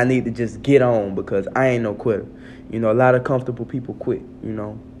 And I need to just get on because I ain't no quitter. A lot of comfortable people quit,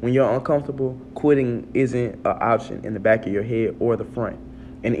 When you're uncomfortable, quitting isn't an option in the back of your head or the front.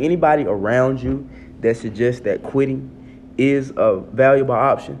 And anybody around you that suggests that quitting is a valuable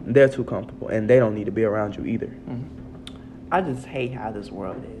option, they're too comfortable. And they don't need to be around you either. I just hate how this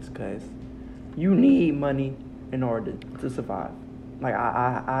world is because you need money in order to survive. Like,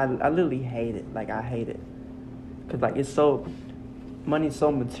 I literally hate it. Like, I hate it. Because, like, it's so... money's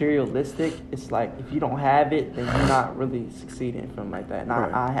so materialistic. It's like if you don't have it, then you're not really succeeding, something like that. And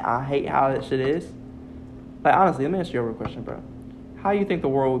right. I hate how that shit is. Like honestly, let me ask you a real question, bro. How do you think the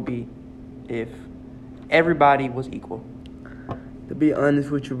world would be if everybody was equal? To be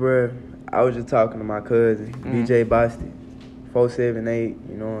honest with you, bro, I was just talking to my cousin, BJ Boston, 478.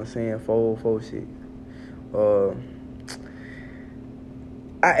 You know what I'm saying? 4046.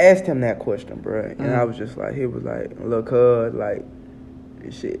 I asked him that question, bro, and I was just like, he was like, look, cuz, like,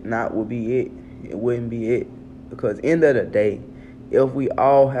 this shit not would be it. It wouldn't be it. Because end of the day, if we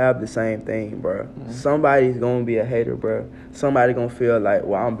all have the same thing, bro, somebody's going to be a hater, bro. Somebody going to feel like,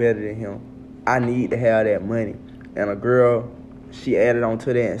 well, I'm better than him. I need to have that money. And a girl, she added on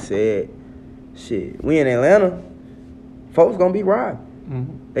to that and said, shit, we in Atlanta, folks going to be robbed.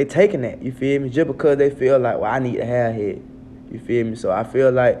 They taking that, you feel me? Just because they feel like, well, I need to have it. You feel me? So I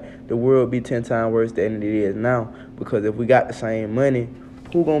feel like the world be 10 times worse than it is now. Because if we got the same money,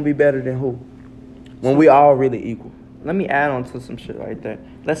 who gonna be better than who? When we all really equal. Let me add on to some shit right there.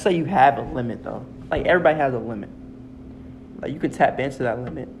 Let's say you have a limit though. Like everybody has a limit. Like you can tap into that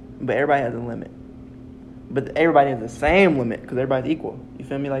limit, but everybody has a limit. But everybody has the same limit because everybody's equal. You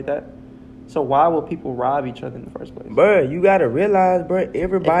feel me like that? So why will people rob each other in the first place? Bruh, you gotta realize, bruh,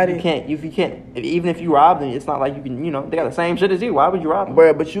 everybody... Even if you rob them, it's not like you can, they got the same shit as you. Why would you rob them?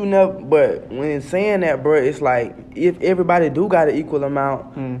 Bruh, but when saying that, bruh, it's like, if everybody do got an equal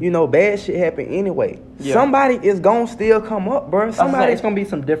amount, bad shit happen anyway. Yeah. Somebody is gonna still come up, bruh. It's gonna be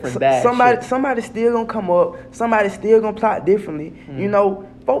some different bad shit. Somebody still gonna come up. Somebody still gonna plot differently.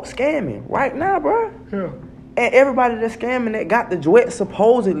 Folks scamming right now, bruh. Yeah. And everybody that's scamming that got the duet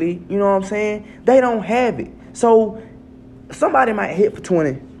supposedly, you know what I'm saying? They don't have it. So somebody might hit for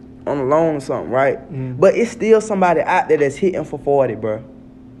 20 on a loan or something, right? But it's still somebody out there that's hitting for 40, bro.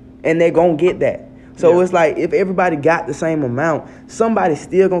 And they're going to get that. So it's like if everybody got the same amount, somebody's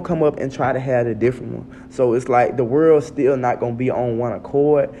still going to come up and try to have a different one. So it's like the world's still not going to be on one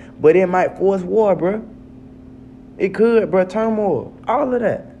accord, but it might force war, bro. It could, bro. Turmoil. All of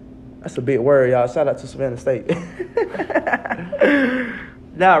that. That's a big word, y'all. Shout out to Savannah State.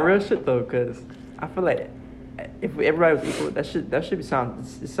 Nah, real shit though, because I feel like if everybody was equal, that should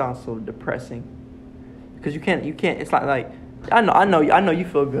sounds so depressing. Because you can't. It's like I know you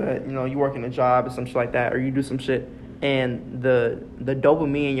feel good. You know, you work in a job or some shit like that, or you do some shit, and the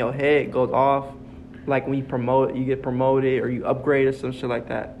dopamine in your head goes off, like when you get promoted or you upgrade or some shit like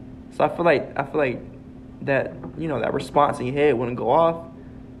that. So I feel like that, you know, that response in your head wouldn't go off.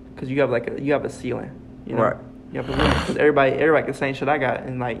 Because you have a ceiling, you know? Right. You have a limit. Because everybody can say shit I got,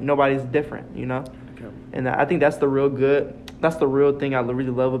 and like nobody's different, you know. Okay. And I think that's the real thing I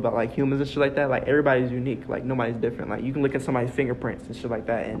really love about like humans and shit like that. Like everybody's unique. Like nobody's different. Like you can look at somebody's fingerprints and shit like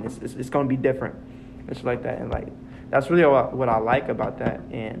that, and it's gonna be different and shit like that. And like that's really what I like about that.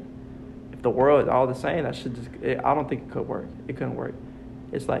 And if the world is all the same, I don't think it could work. It couldn't work.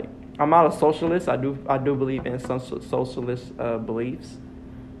 It's like I'm not a socialist. I do believe in some socialist beliefs.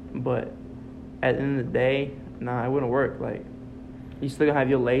 But at the end of the day, nah, it wouldn't work. Like, you still gonna have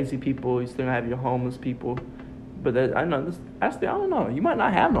your lazy people, you still gonna have your homeless people. But I don't know. You might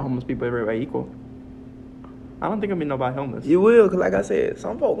not have no homeless people everywhere equal. I don't think there'll be nobody homeless. You will, because like I said,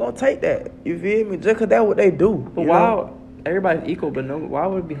 some folks gonna take that. You feel me? Just because that's what they do. But why everybody's equal, but why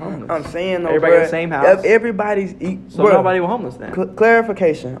would it be homeless? I'm saying, everybody in the same house. Everybody's equal. So nobody was homeless then.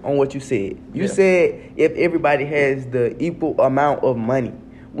 Clarification on what you said. You said if everybody has the equal amount of money.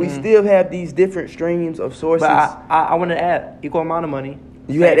 We still have these different streams of sources. But I want to add equal amount of money.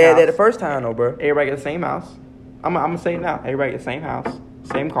 You had to add that the first time, though, bro. Everybody get the same house. I'm going to say it now. Everybody get the same house,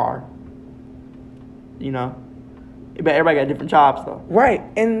 same car. You know? But everybody got different jobs, though. Right.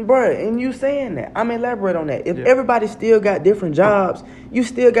 And, bro, and you saying that. I'm elaborate on that. If everybody still got different jobs, you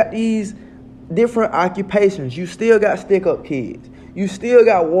still got these different occupations. You still got stick-up kids. You still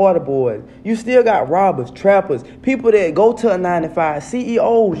got water boys. You still got robbers, trappers, people that go to a 9-to-5,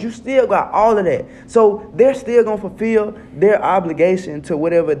 CEOs. You still got all of that. So they're still going to fulfill their obligation to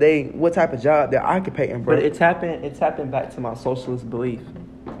what type of job they're occupying, bro. But it's happened back to my socialist belief.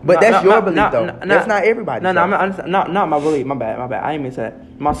 But that's your belief, though. That's not everybody's. No, not my belief. My bad. I didn't mean to say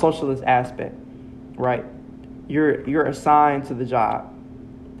that. My socialist aspect, right? You're assigned to the job.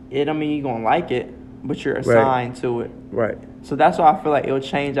 It don't mean you're going to like it, but you're assigned to it. Right. So that's why I feel like it would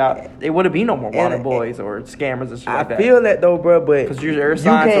change out. It wouldn't be no more water boys or scammers and shit like that. I feel that though, bro, but because you're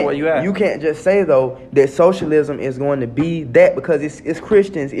assigned to what you have. You can't just say though that socialism is going to be that because it's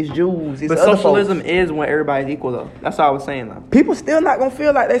Christians, it's Jews, it's but other socialism folks. is when everybody's equal though. That's what I was saying though. People still not gonna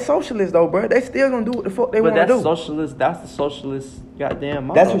feel like they socialists though, bro. They still gonna do what the fuck they want to do. Socialist. That's the socialist goddamn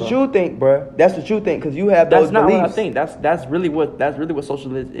model. That's what you think, bro. That's what you think because you have those beliefs. That's not what I think. That's really what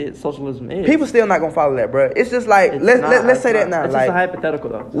socialism is. People still not gonna follow that, bro. It's just like let's say that now. It's like, just a hypothetical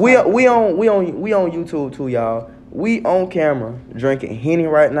though. We on YouTube too, y'all. We on camera drinking Henny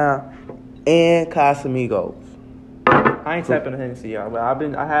right now and Casamigos. I ain't tapping the Hennessy, y'all, but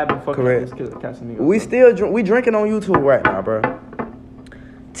I have been fucking with this Casamigos. We drinking on YouTube right now, bro.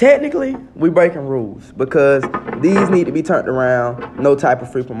 Technically, we breaking rules because these need to be turned around. No type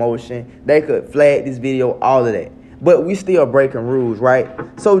of free promotion. They could flag this video, all of that. But we still breaking rules, right?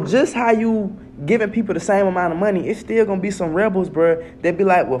 So just how you giving people the same amount of money, it's still gonna be some rebels, bro, that be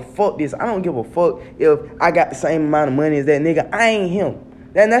like, well, fuck this. I don't give a fuck if I got the same amount of money as that nigga. I ain't him.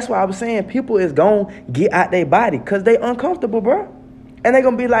 And that's why I was saying people is gonna get out their body because they uncomfortable, bro. And they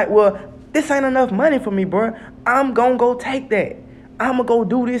gonna be like, well, this ain't enough money for me, bro. I'm gonna go take that. I'm gonna go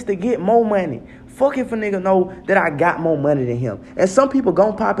do this to get more money. Fuck if a nigga know that I got more money than him. And some people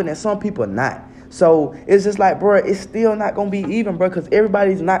gon' pop it and some people not. So it's just like, bro, it's still not gonna be even, bro, because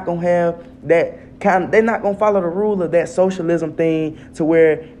everybody's not gonna have that kind of, they're not gonna follow the rule of that socialism thing to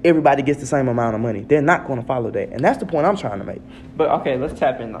where everybody gets the same amount of money. They're not gonna follow that. And that's the point I'm trying to make. But okay, let's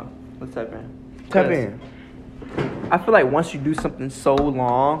tap in though. Let's tap in. Tap in. I feel like once you do something so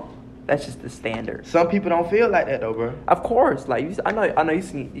long, that's just the standard. Some people don't feel like that though, bro. Of course, like I know you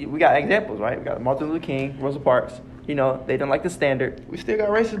see. We got examples, right? We got Martin Luther King, Rosa Parks. You know, they didn't like the standard. We still got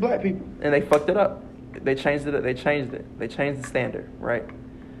racist black people, and they fucked it up. They changed it. They changed the standard, right?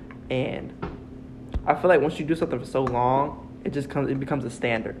 And I feel like once you do something for so long, it becomes a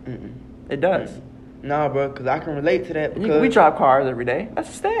standard. Mm-mm. It does. Nah, bro, because I can relate to that. Because we drive cars every day. That's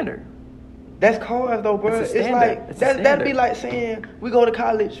a standard. That's cars though, bro. It's a It's standard. like It's a that'd be standard. like saying we go to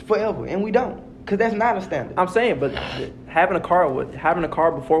college forever and we don't, cause that's not a standard. I'm saying, but having a car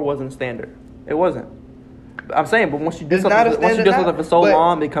before wasn't a standard. It wasn't. I'm saying, but once you do It's not a something, once you standard do something now, for so but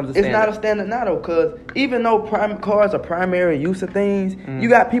long, it becomes a standard. It's not a standard now though, cause even though cars are primary use of things, Mm. you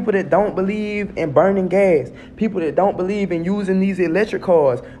got people that don't believe in burning gas, people that don't believe in using these electric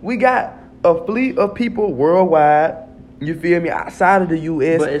cars. We got a fleet of people worldwide. You feel me? Outside of the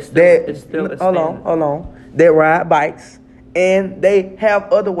U.S. But it's still a hold on, that ride bikes. And they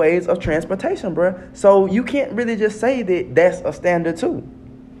have other ways of transportation, bro. So you can't really just say that that's a standard too.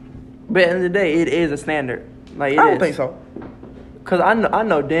 But at the end of the day, it is a standard. Like, I don't think so. Cause I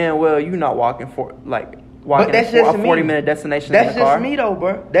know damn well you're not walking But that's just a me. 40-minute destination That's in a car. just me though,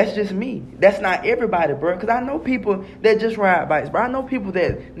 bro. That's just me. That's not everybody, bro. Cause I know people that just ride bikes, bro. I know people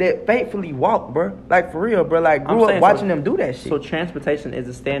that faithfully walk, bro. Like for real, bro. Like grew up watching them do that shit. So transportation is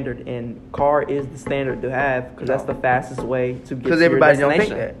a standard, and car is the standard to have, because that's the fastest way to get to your everybody don't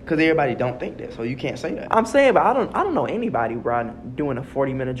destination. think that. Cause everybody don't think that. So you can't say that. I'm saying, but I don't know anybody doing a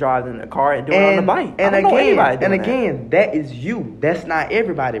 40-minute drive in a car and doing it on the bike. And I don't know anybody doing again, that is you. That's not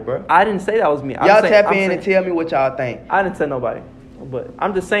everybody, bro. I didn't say that was me. Y'all tap in and tell me what y'all think. I didn't tell nobody, but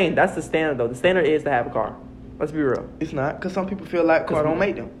I'm just saying that's the standard though. The standard is to have a car. Let's be real. It's not, cause some people feel like car don't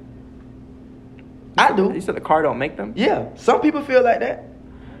make them. You I said- do. You said the car don't make them? Yeah, some people feel like that.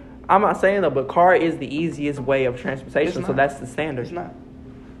 I'm not saying though, but car is the easiest way of transportation, It's so not. that's the standard. It's not.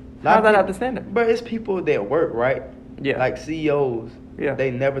 How's that not the standard? But it's people that work, right? Yeah. Like CEOs. Yeah.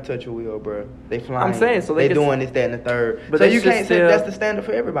 They never touch a wheel, bro. They flying. I'm saying, so they can- doing this, that, and the third. But so that's you just can't say still- that's the standard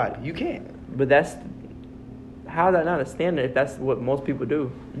for everybody. You can't. But how's that not a standard if that's what most people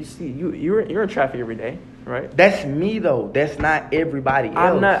do? You see, you're in traffic every day, right? That's me though. That's not everybody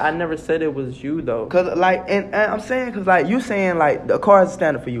else. I never said it was you though. Cause like, and I'm saying, cause like you saying like the car is a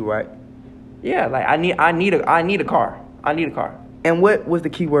standard for you, right? Yeah, like I need a car. I need a car. And what was the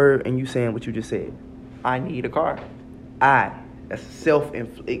key word in you saying what you just said? I need a car. That's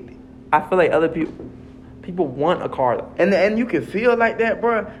self-inflicted. I feel like other people want a car though. And you can feel like that,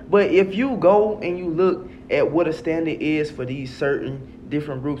 bro. But if you go and you look at what a standard is for these certain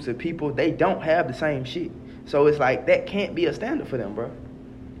different groups of people, they don't have the same shit. So it's like that can't be a standard for them, bro.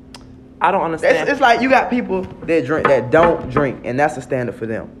 I don't understand. It's like you got people that don't drink, and that's a standard for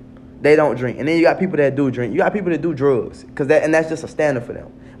them. They don't drink, and then you got people that do drink. You got people that do drugs, and that's just a standard for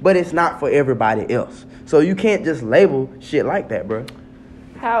them. But it's not for everybody else. So you can't just label shit like that, bro.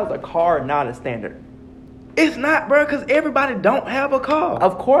 How is a car not a standard? It's not, bro, because everybody don't have a car.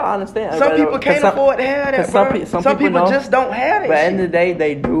 Of course, I understand. Some people can't afford to have that, bro. Some people just don't have that But at the shit. end of the day,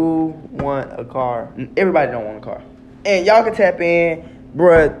 they do want a car. Everybody don't want a car. And y'all can tap in,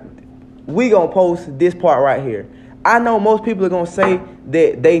 bruh. We gonna post this part right here. I know most people are gonna say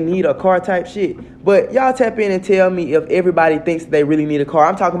that they need a car type shit, but y'all tap in and tell me if everybody thinks they really need a car.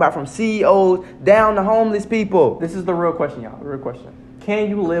 I'm talking about from CEOs down to homeless people. This is the real question, y'all. The real question. Can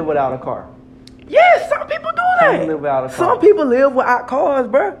you live without a car? Yes, some people do that. Can you live without a car? Some people live without cars,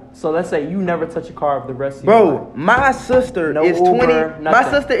 bruh. So let's say you never touch a car for the rest of your life. Bro, my sister No is Uber, 20. My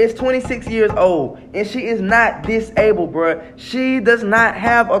nothing. sister is 26 years old, and she is not disabled, bruh. She does not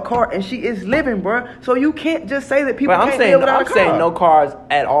have a car, and she is living, bruh. So you can't just say that people But can't live without I'm a car. saying no cars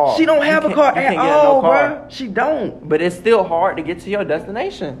at all. She don't have You a car can't- you at can't get a no all, car. bruh. She don't. But it's still hard to get to your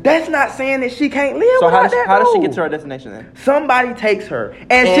destination. That's not saying that she can't live So without that. how does she though. get to her destination then? Somebody takes her,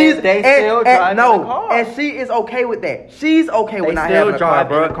 and And she's they still drive in no, a car. and she is okay with that. She's okay with They not still having a car, drive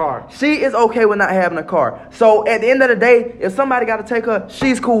in bro. a car. She is okay with not having a car. So at the end of the day, if somebody got to take her,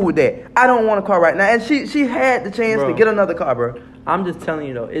 she's cool with that. I don't want a car right now, and she had the chance to Bro. get another car, bro. I'm just telling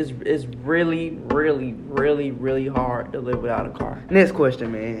you though, it's really, really, really, really hard to live without a car. Next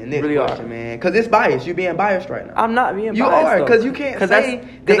question, man. Next Really question, hard. man. Because it's biased. You're being biased right now. I'm not being You biased, are, though. because you can't 'Cause say that's-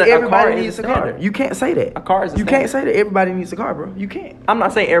 'cause that a car everybody is needs a a car. standard. You can't say that. A car is a You can't standard. say that everybody needs a car, bro. You can't. I'm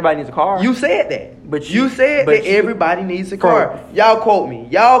not saying everybody needs a car. You said that. But you said but that you- everybody needs a for- car. Y'all quote me.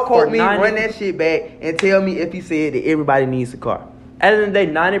 Y'all quote for me, 90 run that shit back, and tell me if he said that everybody needs a car. At the end of the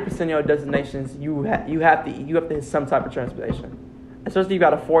day, 90% of your destinations, you have to hit some type of transportation. Especially if you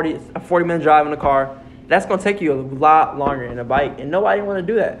got a 40-minute drive in a car. That's gonna take you a lot longer than a bike, and nobody want to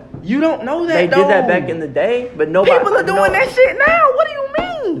do that. You don't know that. They though. did that back in the day, but nobody. People are doing that shit now. What do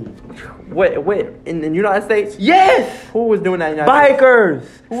you mean? Wait, in the United States? Yes. Who was doing that in the United States? Bikers,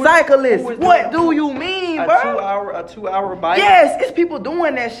 Who- cyclists. who was What doing- do you mean, A bro? 2-hour bike? Yes, it's people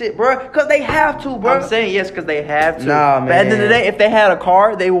doing that shit, bro. Cause they have to, bro. I'm saying yes because they have to. Nah, But at the end of the man. day, if they had a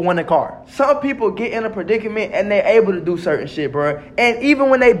car, they would want a car. Some people get in a predicament and they're able to do certain shit, bro. And even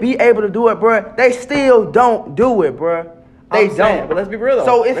when they be able to do it, bro, they still don't do it, bro. They I'm saying, don't. but let's be real though.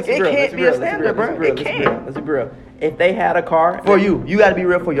 So Let's be it real. can't Let's be a real. standard, bro. It can't. Let's be real. If they had a car For you got to be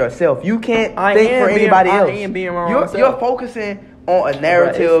real for yourself. You can't think for anybody else. I am being wrong You're focusing on a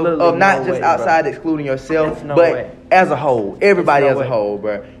narrative of not just outside excluding yourself, but as a whole, everybody as a whole,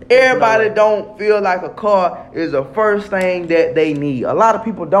 bro. Everybody don't feel like a car is the first thing that they need. A lot of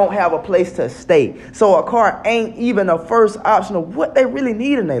people don't have a place to stay, so a car ain't even a first option of what they really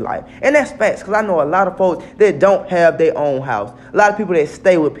need in their life. And that's facts, because I know a lot of folks that don't have their own house. A lot of people that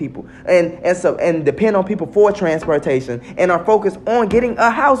stay with people and depend on people for transportation and are focused on getting a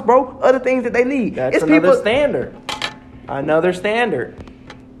house, bro. Other things that they need. That's another standard. Another standard.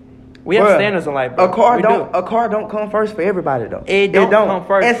 We have standards in life, bro. A car don't come first for everybody though. It don't come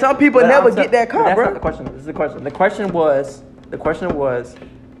first. And some people never get that car, that's bro. Not the question. This is the question. The question was,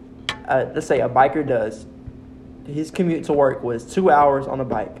 let's say a biker does. His commute to work was 2 hours on a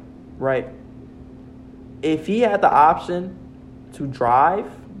bike, right? If he had the option to drive,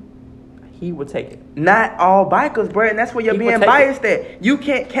 he would take it. Not all bikers, bro, and that's where you're being biased at. You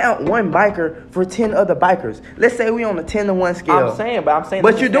can't count one biker for 10 other bikers. Let's say we on a 10-to-1 scale. I'm saying.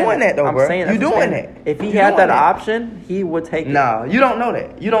 But you're doing that though, bro. You're doing that. If he had that option, he would take it. No, you don't know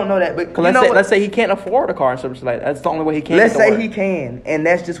that. You don't know that. But let's say he can't afford a car and something like that. That's the only way he can. Let's say he can, and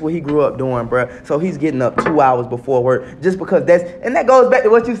that's just what he grew up doing, bro. So he's getting up 2 hours before work just because that goes back to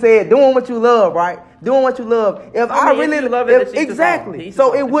what you said, doing what you love, right? Doing what you love. If I really love it, exactly.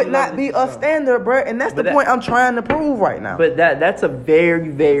 So it would not be a standard, bro, and that's the point I'm trying to prove right now. But that's a very,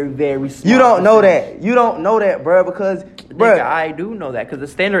 very, very small. You don't know that. You don't know that, bro, because bro, I do know that because the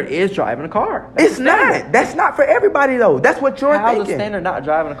standard is driving a car. It's not. That's not for everybody though. That's what you're thinking. How's the standard not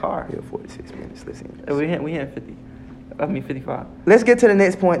driving a car? Yeah, 46 minutes. Let's see. We hit 50. 55. Let's get to the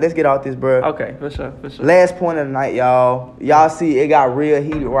next point. Let's get off this, bro. Okay, for sure. Last point of the night, y'all. Y'all see it got real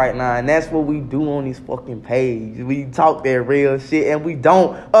heated right now, and that's what we do on these fucking pages. We talk that real shit, and we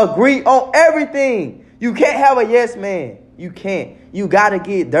don't agree on everything. You can't have a yes man. You can't. You gotta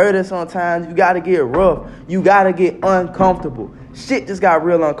get dirty sometimes. You gotta get rough. You gotta get uncomfortable. Shit just got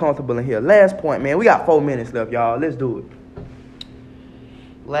real uncomfortable in here. Last point, man. We got 4 minutes left, y'all. Let's do it.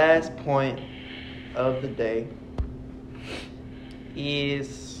 Last point of the day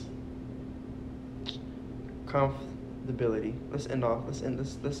is comfortability. Let's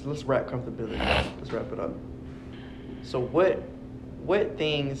wrap comfortability. Let's wrap it up. So what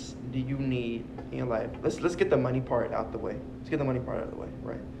things do you need in your life? Let's get the money part out the way.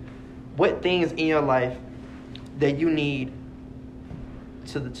 Right? What things in your life that you need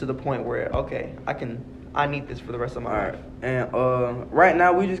to the point where okay, I need this for the rest of my life. And right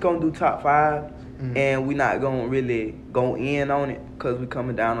now we just gonna do top 5. And we not gonna really go in on it because we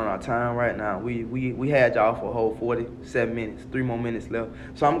coming down on our time right now. We had y'all for a whole 47 minutes, 3 more minutes left.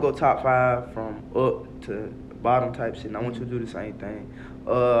 So I'm gonna go top 5 from up to bottom type shit. And I want you to do the same thing.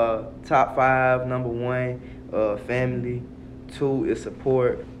 Top 5, number 1, family. 2 is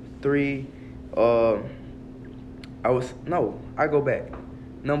support. 3, I go back.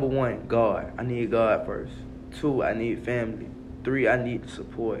 Number 1, God. I need God first. 2, I need family. 3, I need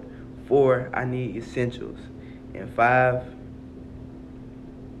support. 4, I need essentials. And 5,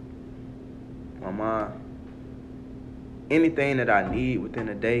 my mom. Anything that I need within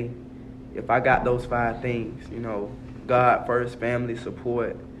a day, if I got those 5 things, God first, family,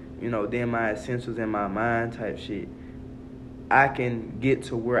 support, then my essentials in my mind type shit, I can get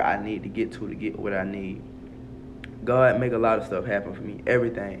to where I need to get what I need. God make a lot of stuff happen for me.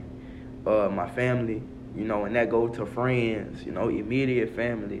 Everything. My family. And that goes to friends, immediate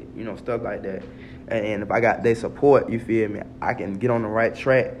family, stuff like that. And if I got their support, you feel me, I can get on the right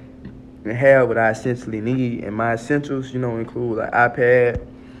track and have what I essentially need. And my essentials, include like iPad,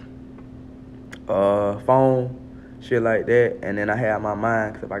 phone, shit like that. And then I have my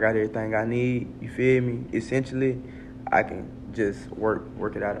mind, because if I got everything I need, you feel me, essentially, I can just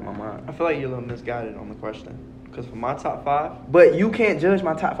work it out in my mind. I feel like you're a little misguided on the question. Because for my top 5... But you can't judge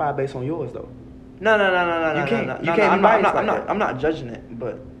my top 5 based on yours, though. No. You can't be biased like that. I'm not judging it,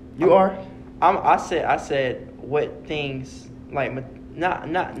 but you are. I said what things like not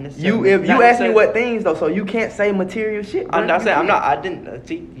necessarily. If you ask me what things though, so you can't say material shit. I'm not saying I'm not. I didn't.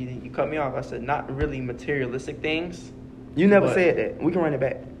 See, you cut me off. I said not really materialistic things. You never said that. We can run it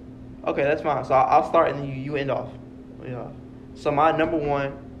back. Okay, that's fine. So I'll start and then you end off. Yeah. So my number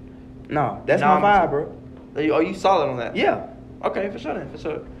 1. No, that's my 5, bro. Are you solid on that? Yeah. Okay, for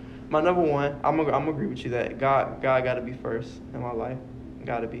sure. My number 1, I'm gonna agree with you that God gotta be first in my life.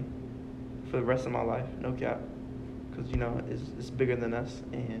 Gotta be for the rest of my life, no cap. Because it's bigger than us,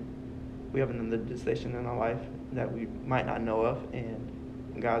 and we have another destination in our life that we might not know of, and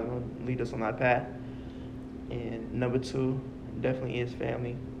God's gonna lead us on that path. And number 2 definitely is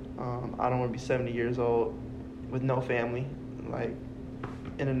family. I don't want to be 70 years old with no family, like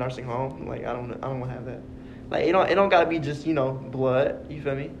in a nursing home. Like I don't want to have that. Like it don't gotta be just blood. You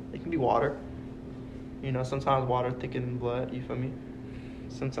feel me? It can be water. Sometimes water thicker than blood. You feel me?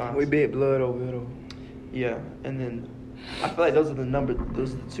 Sometimes We big blood over here though. Yeah, and then I feel like those are the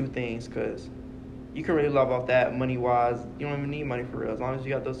 2 things, because you can really love off that money wise. You don't even need money for real. As long as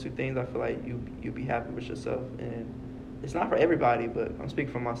you got those 2 things, I feel like you'll be happy with yourself. And it's not for everybody, but I'm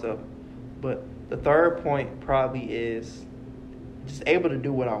speaking for myself. But the third point probably is just able to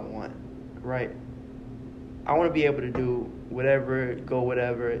do what I want, right? I want to be able to do whatever, go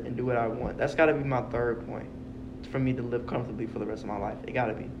whatever, and do what I want. That's got to be my third point for me to live comfortably for the rest of my life. It got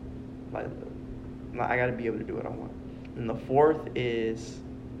to be. Like I got to be able to do what I want. And the fourth is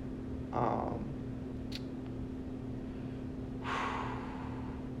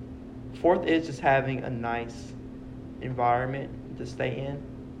just having a nice environment to stay in.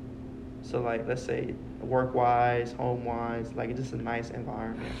 So like, let's say work-wise, home-wise, like it's just a nice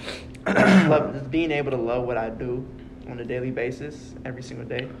environment. Just being able to love what I do on a daily basis, every single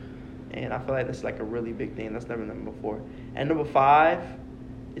day. And I feel like that's like a really big thing. That's never been before. And number 5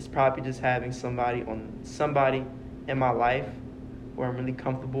 is probably just having somebody in my life where I'm really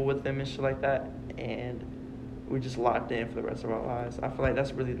comfortable with them and shit like that. And we're just locked in for the rest of our lives. I feel like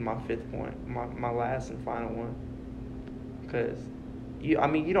that's really my 5th point, my last and final one. Because you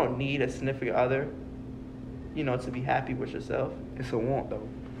don't need a significant other, to be happy with yourself. It's a want though.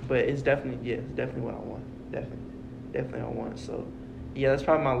 But it's definitely what I want. Definitely I want. So yeah, that's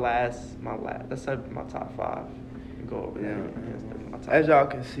probably my last. That's my top 5. Go over that. As y'all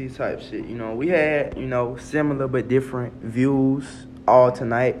can see, type shit. We had similar but different views all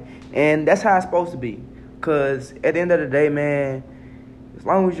tonight, and that's how it's supposed to be. Cause at the end of the day, man, as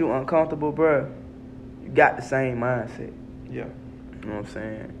long as you uncomfortable, bro, you got the same mindset. Yeah. You know what I'm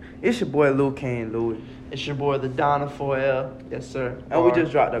saying? It's your boy Lil Kane Louis. It's your boy the Donna 4L. Yes, sir. And we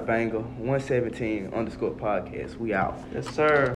just dropped a banger, 117_podcast. We out. Yes, sir.